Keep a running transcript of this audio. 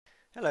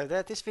Hello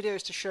there, this video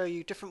is to show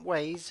you different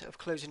ways of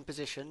closing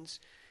positions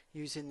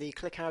using the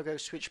cTrader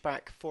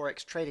Switchback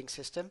Forex Trading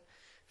System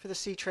for the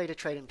cTrader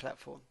trading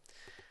platform.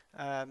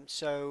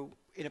 So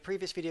in a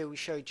previous video we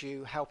showed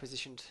you how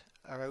positions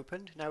are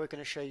opened. Now we're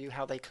going to show you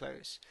how they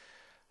close.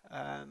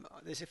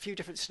 There's a few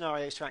different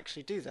scenarios to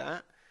actually do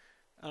that,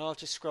 and I'll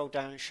just scroll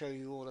down and show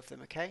you all of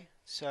them, okay?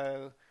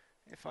 So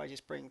if I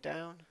just bring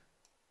down,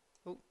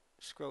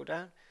 scroll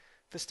down.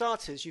 For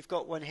starters, you've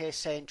got one here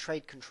saying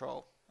trade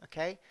control,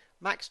 okay?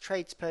 Max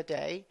trades per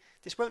day.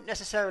 This won't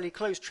necessarily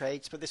close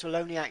trades, but this will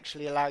only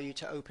actually allow you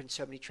to open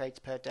so many trades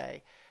per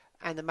day.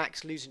 And the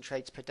max losing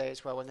trades per day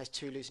as well when there's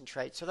 2 losing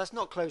trades. So that's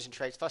not closing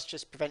trades, that's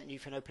just preventing you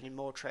from opening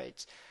more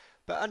trades.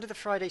 But under the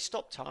Friday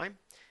stop time,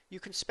 you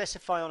can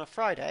specify on a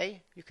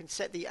Friday, you can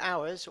set the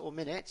hours or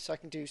minutes. So I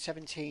can do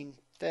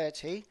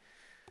 17:30,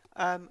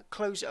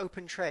 close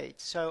open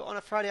trades. So on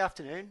a Friday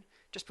afternoon,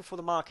 just before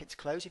the markets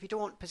close, if you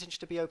don't want positions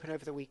to be open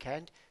over the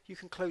weekend, you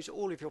can close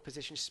all of your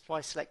positions by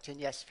selecting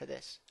yes for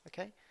this.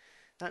 Okay,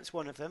 that's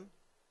one of them.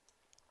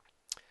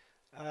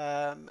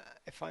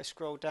 If I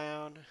scroll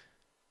down,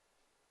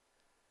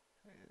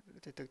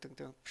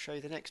 show you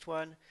the next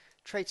one.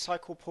 Trade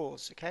cycle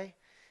pause. Okay,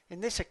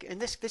 this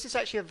is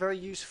actually a very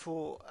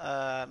useful.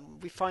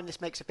 We find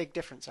this makes a big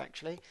difference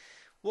actually.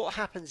 What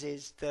happens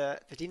is the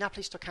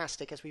DiNapoli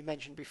stochastic, as we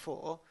mentioned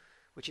before,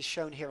 which is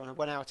shown here on a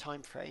 1 hour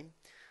time frame.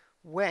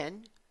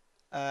 When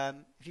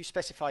if you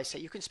specify, say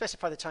you can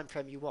specify the time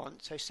frame you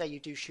want, so say you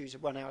do choose a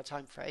 1 hour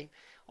time frame.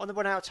 On the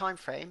 1 hour time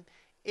frame,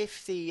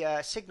 if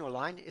the signal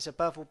line is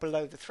above or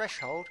below the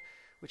threshold,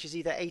 which is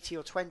either 80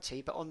 or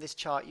 20, but on this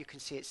chart you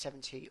can see it's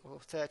 70 or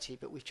 30,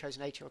 but we've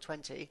chosen 80 or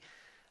 20,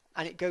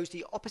 and it goes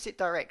the opposite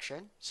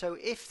direction. So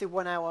if the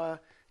 1 hour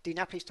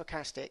DiNapoli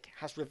stochastic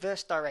has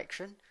reverse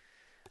direction,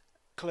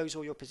 close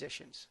all your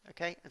positions,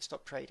 okay, and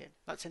stop trading.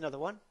 That's another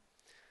one.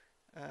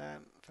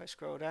 If I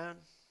scroll down,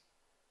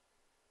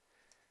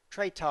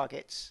 trade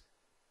targets.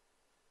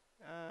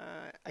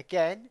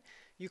 Again,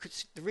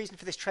 the reason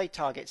for this trade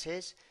targets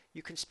is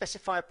you can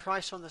specify a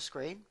price on the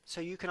screen, so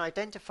you can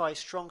identify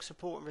strong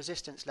support and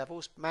resistance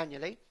levels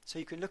manually. So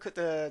you can look at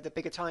the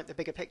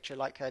bigger picture,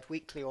 like a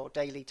weekly or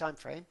daily time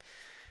frame,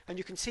 and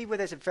you can see where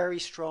there's a very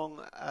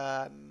strong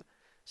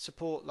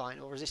support line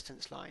or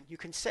resistance line. You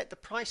can set the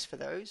price for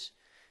those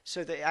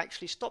so that it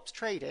actually stops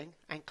trading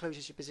and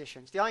closes your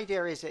positions. The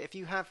idea is that if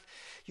you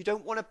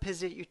don't want to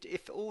position,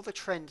 if all the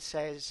trend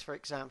says, for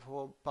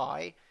example,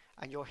 buy,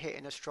 and you're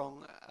hitting a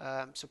strong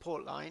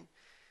support line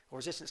or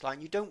resistance line,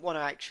 you don't want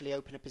to actually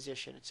open a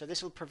position. So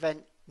this will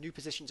prevent new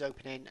positions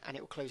opening, and it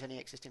will close any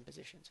existing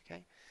positions.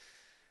 Okay.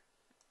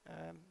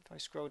 If I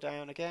scroll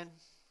down again,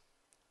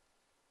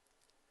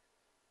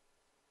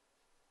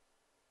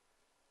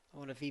 I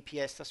want a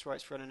VPS. That's why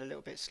it's running a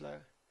little bit slow.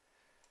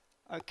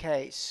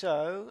 Okay,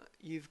 so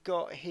you've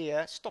got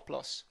here stop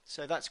loss.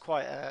 So that's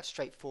quite a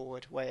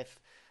straightforward way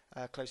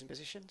of closing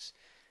positions.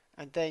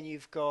 And then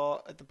you've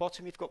got at the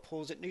bottom, you've got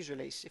pause at news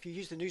release. If you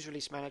use the news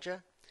release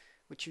manager,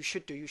 which you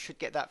should do, you should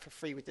get that for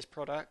free with this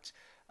product.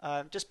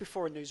 Just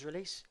before a news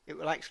release, it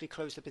will actually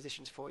close the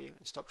positions for you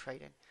and stop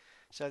trading.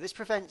 So this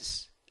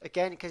prevents,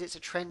 again, because it's a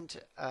trend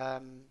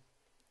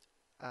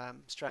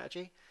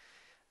strategy,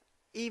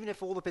 even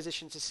if all the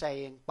positions are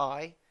saying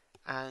buy,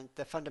 and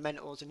the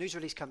fundamentals, the news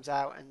release comes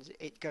out and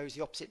it goes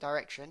the opposite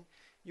direction,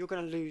 you're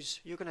going to lose.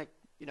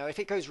 If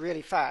it goes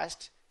really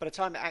fast, by the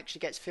time it actually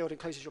gets filled and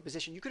closes your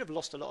position, you could have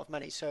lost a lot of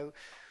money. So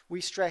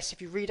we stress,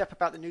 if you read up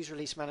about the news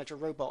release manager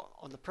robot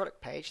on the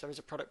product page, there is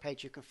a product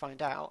page you can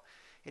find out.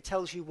 It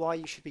tells you why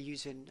you should be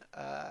using,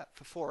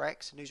 for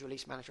Forex, a news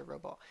release manager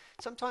robot.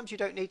 Sometimes you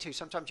don't need to.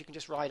 Sometimes you can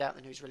just ride out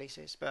the news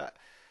releases. But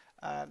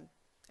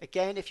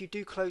again, if you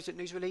do close at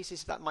news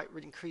releases, that might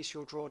increase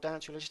your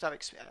drawdown. So you'll just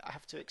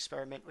have to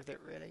experiment with it,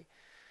 really.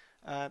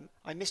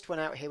 I missed one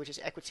out here, which is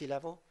equity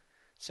level.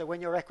 So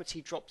when your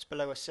equity drops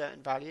below a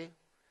certain value,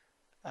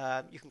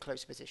 you can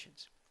close the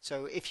positions.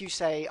 So if you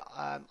say,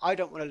 I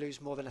don't want to lose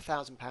more than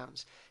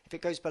 £1,000, if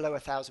it goes below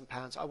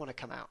 £1,000, I want to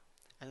come out,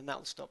 and then that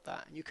will stop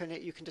that. And you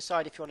can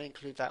decide if you want to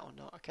include that or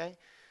not. Okay.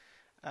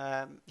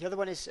 The other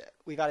one is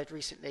we've added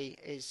recently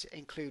is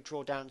include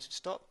drawdowns and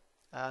stop.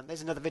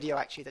 There's another video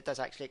actually that does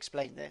actually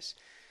explain this.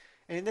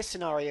 And in this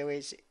scenario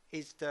is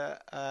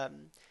that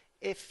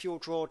if your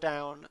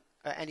drawdown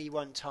at any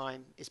one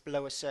time is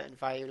below a certain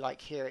value,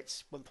 like here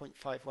it's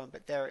 1.51,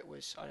 but there it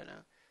was, I don't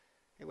know,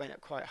 it went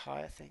up quite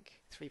high, I think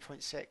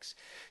 3.6.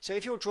 So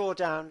if your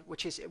drawdown,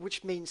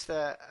 which means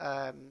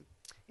that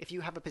if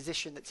you have a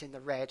position that's in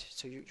the red,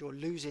 so you're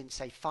losing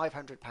say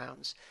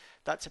 £500,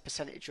 that's a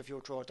percentage of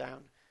your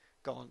drawdown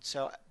gone.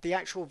 So the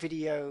actual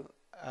video,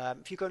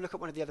 if you go and look at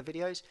one of the other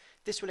videos,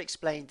 this will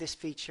explain this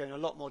feature in a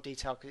lot more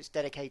detail because it's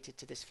dedicated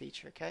to this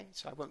feature. Okay,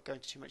 so I won't go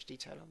into too much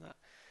detail on that.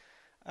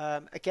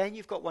 Again,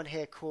 you've got one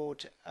here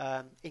called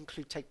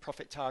include take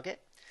profit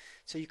target.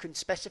 So you can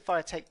specify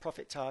a take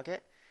profit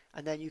target,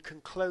 and then you can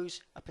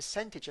close a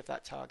percentage of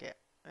that target.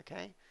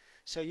 Okay,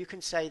 so you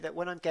can say that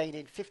when I'm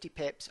gaining 50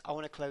 pips, I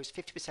want to close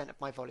 50% of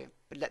my volume,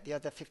 but let the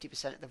other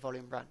 50% of the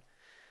volume run.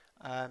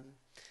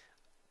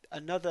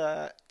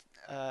 Another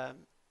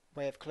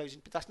way of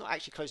closing, but that's not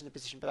actually closing the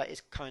position, but that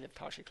is kind of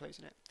partially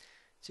closing it.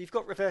 So you've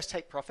got reverse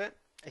take profit.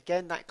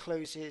 Again, that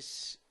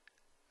closes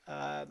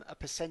a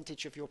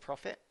percentage of your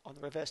profit on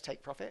the reverse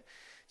take profit.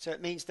 So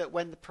it means that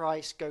when the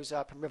price goes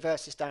up and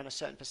reverses down a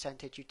certain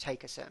percentage, you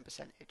take a certain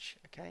percentage.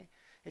 Okay,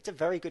 it's a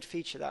very good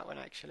feature, that one,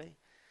 actually.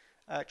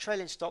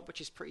 Trailing stop, which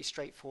is pretty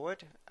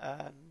straightforward.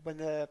 When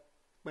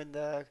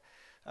the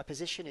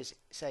position is,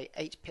 say,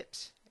 8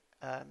 pips,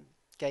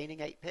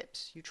 gaining 8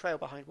 pips, you trail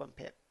behind 1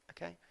 pip.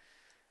 Okay.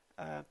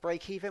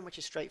 Break even, which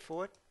is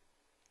straightforward.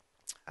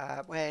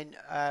 When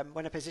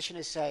a position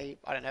is, say,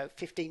 I don't know,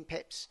 15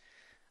 pips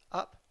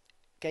up,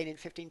 gaining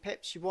 15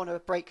 pips, you want to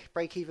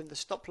break even the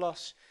stop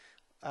loss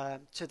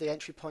to the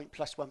entry point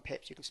plus 1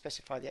 pips. You can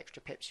specify the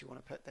extra pips you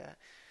want to put there,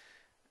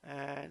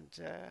 and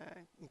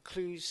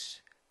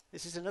includes.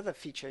 This is another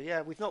feature.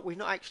 Yeah, we've not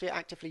actually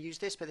actively used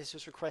this, but this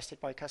was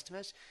requested by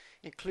customers.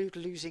 Include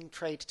losing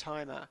trade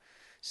timer,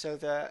 so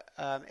that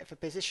if a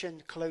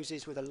position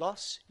closes with a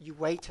loss, you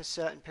wait a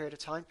certain period of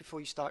time before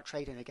you start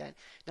trading again.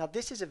 Now,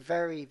 this is a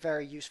very,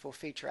 very useful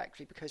feature,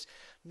 actually, because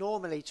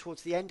normally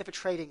towards the end of a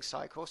trading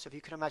cycle, so if you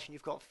can imagine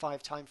you've got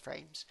 5 time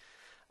frames,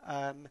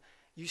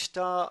 you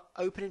start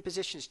opening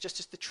positions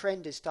just as the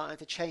trend is starting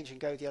to change and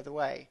go the other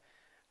way.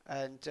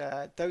 And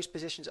those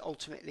positions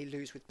ultimately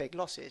lose with big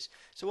losses.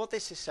 So what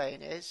this is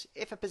saying is,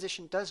 if a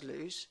position does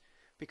lose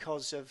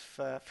because of,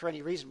 for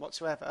any reason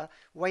whatsoever,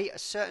 wait a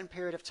certain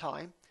period of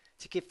time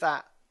to give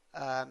that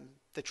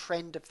the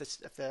trend of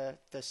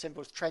the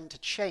symbol's trend to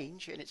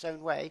change in its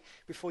own way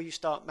before you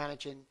start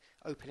managing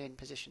opening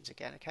positions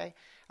again. Okay,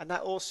 and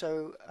that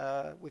also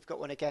we've got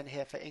one again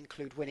here for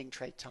include winning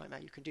trade timer.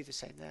 You can do the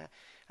same there,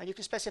 and you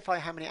can specify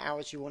how many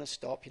hours you want to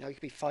stop. You know, it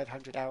could be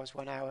 500 hours,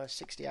 1 hour,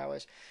 60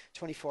 hours,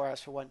 24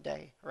 hours for 1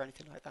 day, or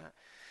anything like that.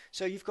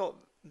 So you've got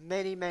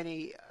many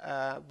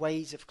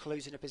ways of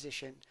closing a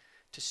position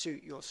to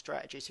suit your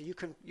strategy. So you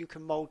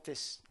can mold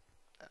this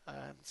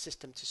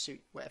system to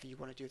suit whatever you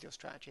want to do with your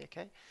strategy.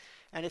 Okay,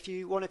 and if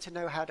you wanted to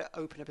know how to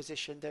open a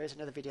position, there is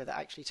another video that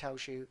actually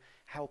tells you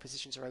how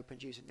positions are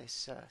opened using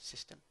this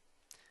system.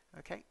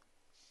 Okay.